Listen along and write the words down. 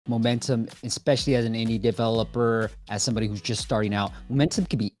Momentum, especially as an indie developer, as somebody who's just starting out, momentum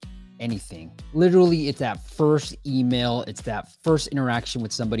can be anything. Literally, it's that first email, it's that first interaction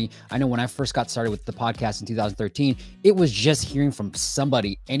with somebody. I know when I first got started with the podcast in 2013, it was just hearing from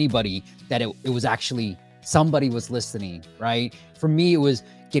somebody, anybody, that it was actually somebody was listening, right? For me, it was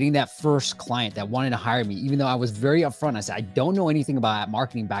getting that first client that wanted to hire me, even though I was very upfront. I said, I don't know anything about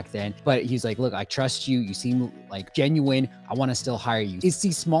marketing back then, but he's like, look, I trust you. You seem like genuine. I want to still hire you. It's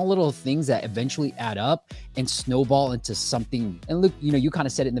these small little things that eventually add up and snowball into something. And look, you know, you kind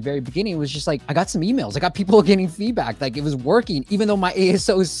of said it in the very beginning. It was just like, I got some emails. I got people getting feedback. Like it was working, even though my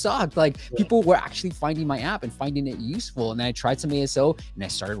ASO sucked. Like people were actually finding my app and finding it useful. And then I tried some ASO and I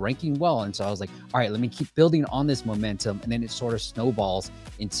started ranking well. And so I was like, all right, let me keep building on this momentum. And then it sort of snowballs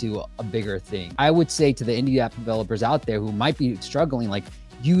into a bigger thing. I would say to the indie app developers out there who might be struggling, like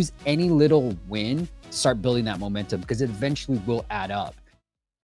use any little win to start building that momentum, because it eventually will add up.